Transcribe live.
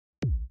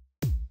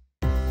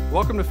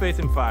Welcome to Faith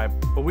in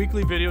 5, a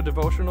weekly video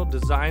devotional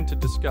designed to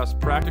discuss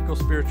practical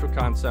spiritual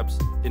concepts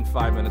in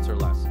 5 minutes or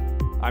less.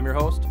 I'm your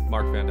host,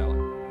 Mark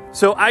Vandella.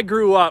 So I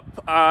grew up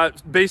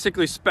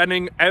basically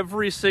spending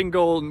every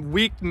single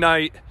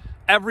weeknight,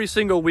 every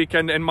single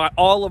weekend, and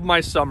all of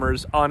my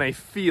summers on a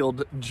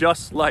field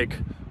just like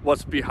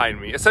what's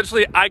behind me.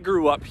 Essentially, I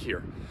grew up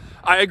here.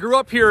 I grew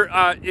up here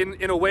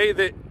in a way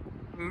that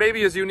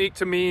maybe is unique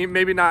to me,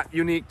 maybe not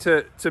unique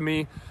to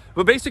me.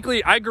 But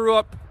basically, I grew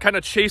up kind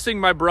of chasing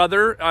my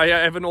brother. I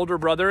have an older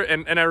brother,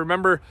 and I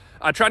remember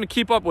trying to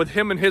keep up with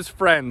him and his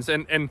friends.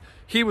 And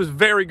he was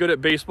very good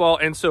at baseball,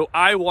 and so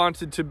I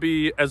wanted to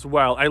be as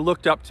well. I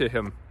looked up to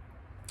him.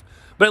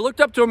 But I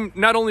looked up to him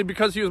not only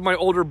because he was my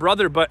older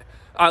brother, but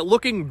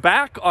looking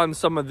back on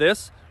some of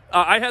this,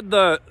 I had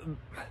the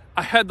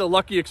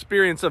lucky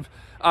experience of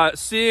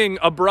seeing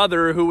a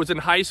brother who was in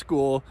high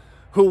school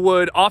who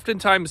would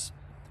oftentimes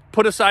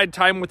put aside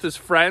time with his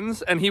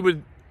friends, and he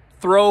would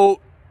throw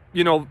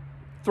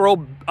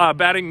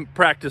batting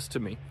practice to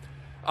me.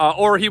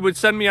 Or he would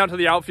send me out to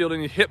the outfield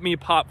and he'd hit me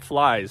pop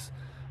flies.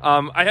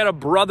 I had a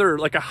brother,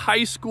 like a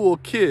high school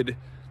kid,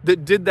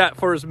 that did that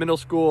for his middle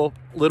school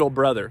little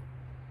brother.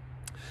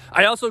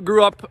 I also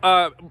grew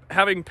up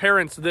having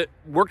parents that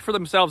worked for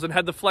themselves and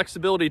had the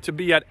flexibility to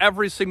be at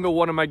every single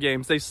one of my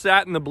games. They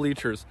sat in the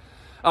bleachers.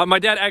 My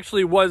dad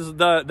actually was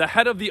the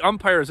head of the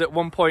umpires at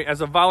one point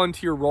as a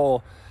volunteer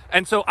role.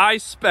 And so I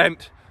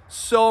spent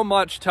so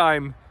much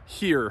time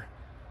here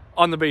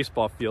on the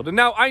baseball field. And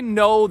now I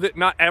know that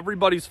not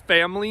everybody's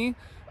family,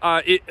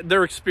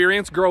 their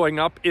experience growing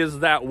up is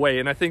that way.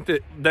 And I think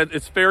that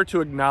it's fair to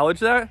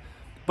acknowledge that.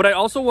 But I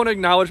also want to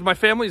acknowledge my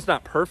family is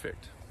not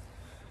perfect.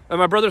 And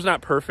my brother's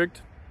not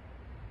perfect.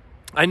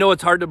 I know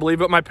it's hard to believe,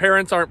 but my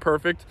parents aren't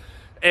perfect.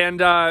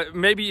 And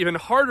maybe even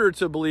harder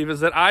to believe is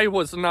that I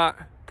was not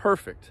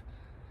perfect.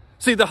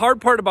 See, the hard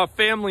part about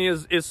family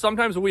is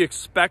sometimes we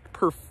expect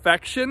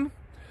perfection.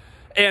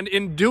 And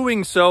in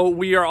doing so,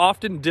 we are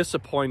often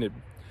disappointed.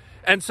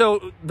 And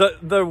so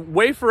the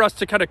way for us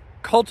to kind of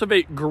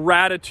cultivate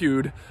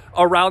gratitude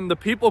around the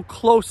people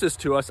closest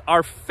to us,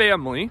 our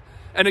family,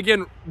 and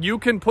again, you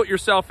can put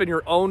yourself in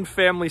your own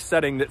family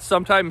setting that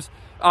sometimes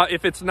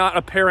if it's not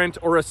a parent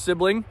or a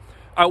sibling,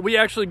 we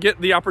actually get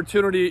the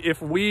opportunity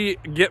if we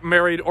get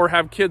married or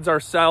have kids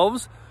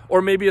ourselves,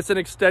 or maybe it's an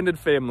extended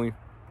family,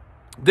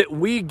 that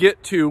we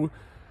get to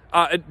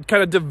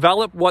kind of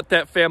develop what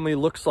that family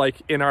looks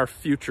like in our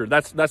future.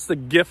 That's the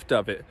gift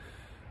of it.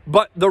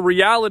 But the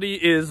reality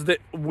is that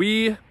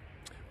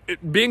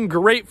being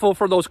grateful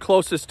for those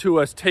closest to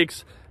us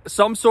takes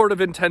some sort of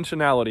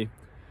intentionality.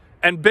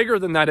 And bigger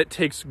than that, it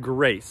takes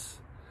grace.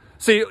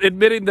 See,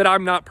 admitting that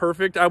I'm not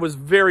perfect, I was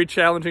very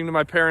challenging to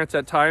my parents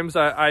at times.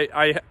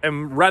 I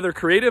am rather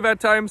creative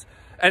at times.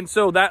 And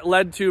so that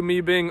led to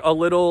me being a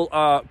little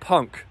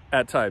punk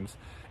at times.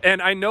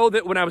 And I know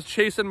that when I was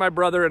chasing my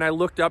brother and I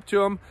looked up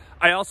to him,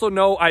 I also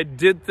know I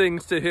did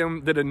things to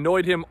him that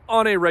annoyed him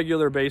on a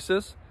regular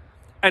basis.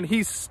 And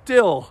he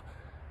still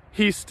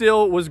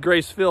was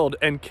grace-filled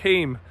and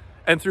came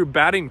and threw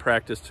batting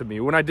practice to me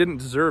when I didn't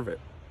deserve it.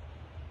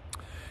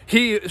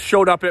 He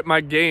showed up at my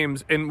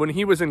games, and when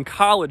he was in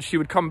college, he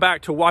would come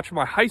back to watch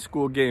my high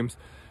school games,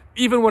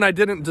 even when I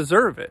didn't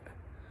deserve it.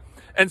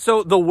 And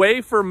so the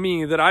way for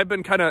me that I've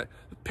been kind of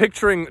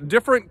picturing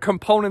different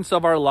components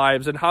of our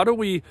lives and how do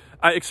we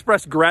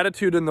express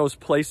gratitude in those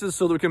places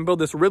so that we can build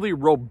this really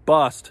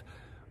robust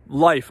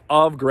life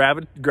of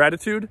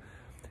gratitude.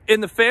 In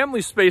the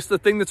family space, the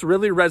thing that's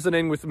really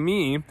resonating with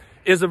me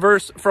is a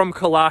verse from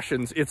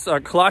Colossians. It's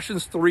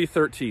Colossians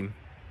 3:13.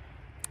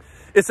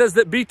 It says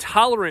that be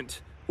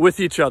tolerant with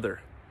each other.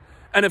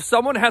 And if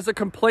someone has a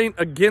complaint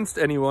against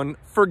anyone,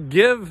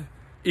 forgive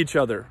each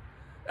other.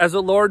 As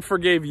the Lord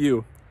forgave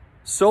you,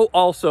 so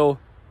also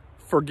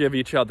forgive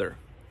each other.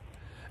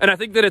 And I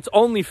think that it's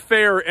only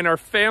fair in our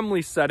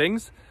family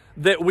settings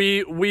that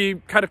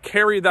we kind of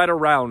carry that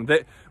around,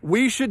 that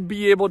we should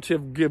be able to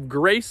give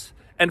grace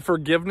and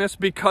forgiveness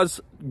because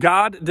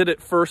God did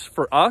it first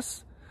for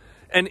us.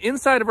 And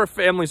inside of our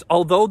families,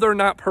 although they're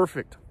not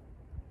perfect,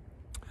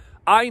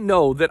 I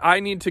know that I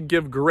need to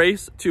give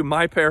grace to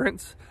my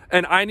parents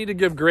and I need to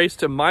give grace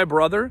to my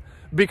brother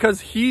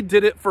because he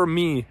did it for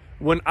me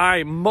when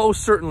I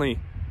most certainly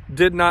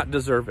did not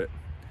deserve it.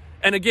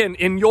 And again,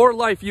 in your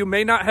life, you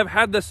may not have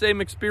had the same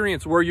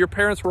experience where your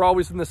parents were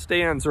always in the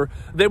stands or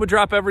they would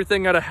drop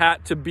everything at a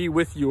hat to be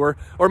with you,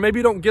 or maybe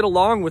you don't get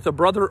along with a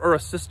brother or a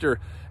sister.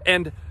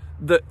 And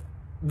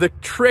the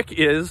trick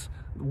is,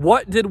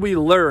 what did we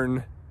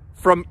learn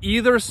from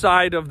either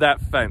side of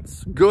that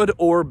fence, good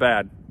or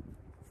bad?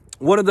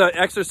 One of the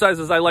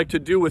exercises I like to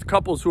do with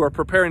couples who are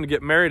preparing to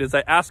get married is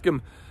I ask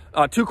them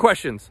 2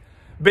 questions.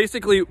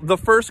 Basically, the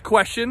first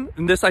question,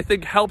 and this I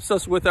think helps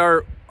us with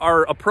our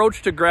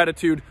approach to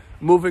gratitude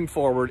moving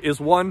forward, is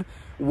one,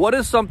 what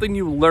is something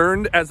you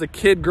learned as a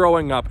kid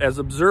growing up, as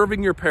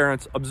observing your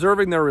parents,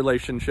 observing their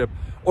relationship,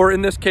 or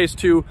in this case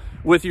too,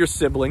 with your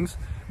siblings,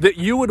 that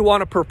you would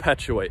want to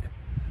perpetuate,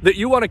 that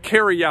you want to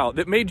carry out,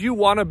 that made you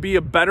want to be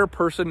a better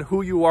person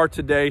who you are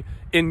today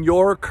in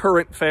your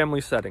current family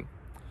setting?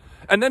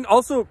 And then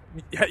also,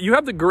 you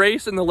have the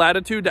grace and the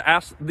latitude to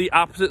ask the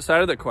opposite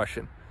side of that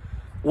question.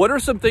 What are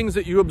some things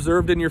that you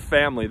observed in your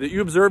family, that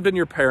you observed in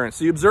your parents,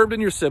 that you observed in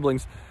your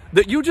siblings,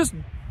 that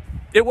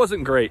it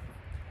wasn't great,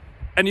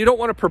 and you don't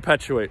want to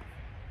perpetuate?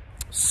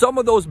 Some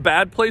of those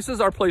bad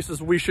places are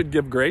places we should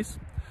give grace,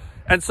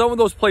 and some of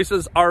those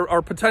places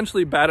are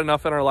potentially bad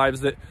enough in our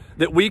lives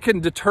that we can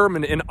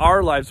determine in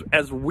our lives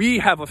as we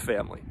have a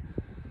family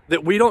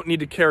that we don't need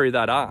to carry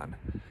that on.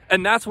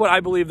 And that's what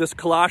I believe this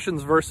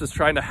Colossians verse is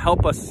trying to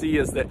help us see,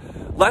 is that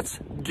let's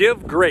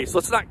give grace.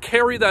 Let's not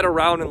carry that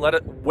around and let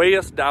it weigh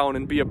us down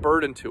and be a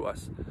burden to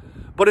us.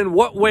 But in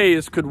what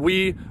ways could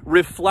we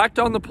reflect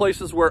on the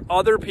places where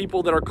other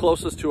people that are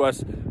closest to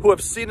us, who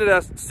have seen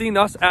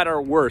us at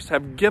our worst,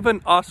 have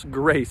given us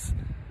grace,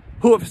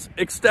 who have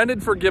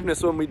extended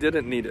forgiveness when we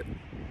didn't need it?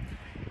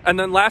 And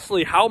then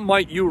lastly, how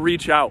might you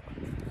reach out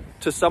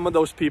to some of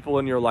those people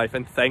in your life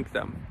and thank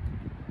them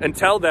and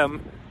tell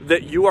them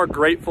that you are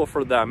grateful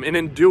for them? And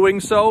in doing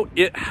so,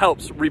 it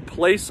helps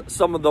replace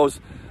some of those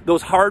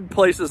hard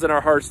places in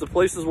our hearts, the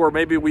places where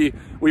maybe we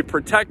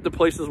protect, the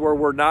places where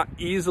we're not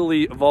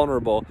easily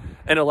vulnerable,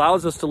 and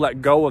allows us to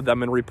let go of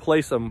them and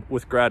replace them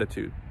with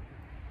gratitude.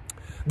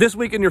 This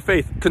week in your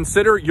faith,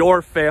 consider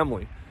your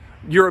family,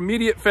 your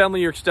immediate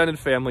family, your extended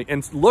family,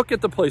 and look at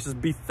the places.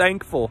 Be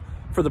thankful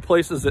for the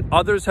places that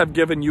others have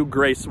given you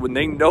grace when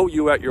they know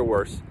you at your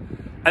worst.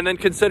 And then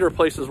consider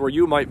places where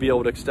you might be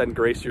able to extend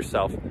grace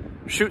yourself.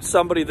 Shoot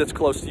somebody that's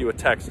close to you a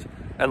text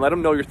and let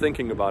them know you're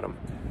thinking about them.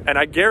 And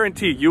I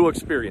guarantee you will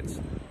experience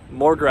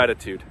more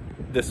gratitude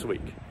this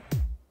week.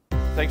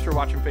 Thanks for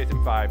watching Faith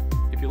in 5.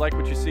 If you like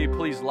what you see,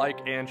 please like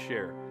and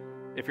share.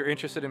 If you're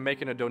interested in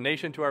making a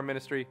donation to our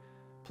ministry,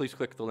 please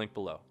click the link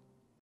below.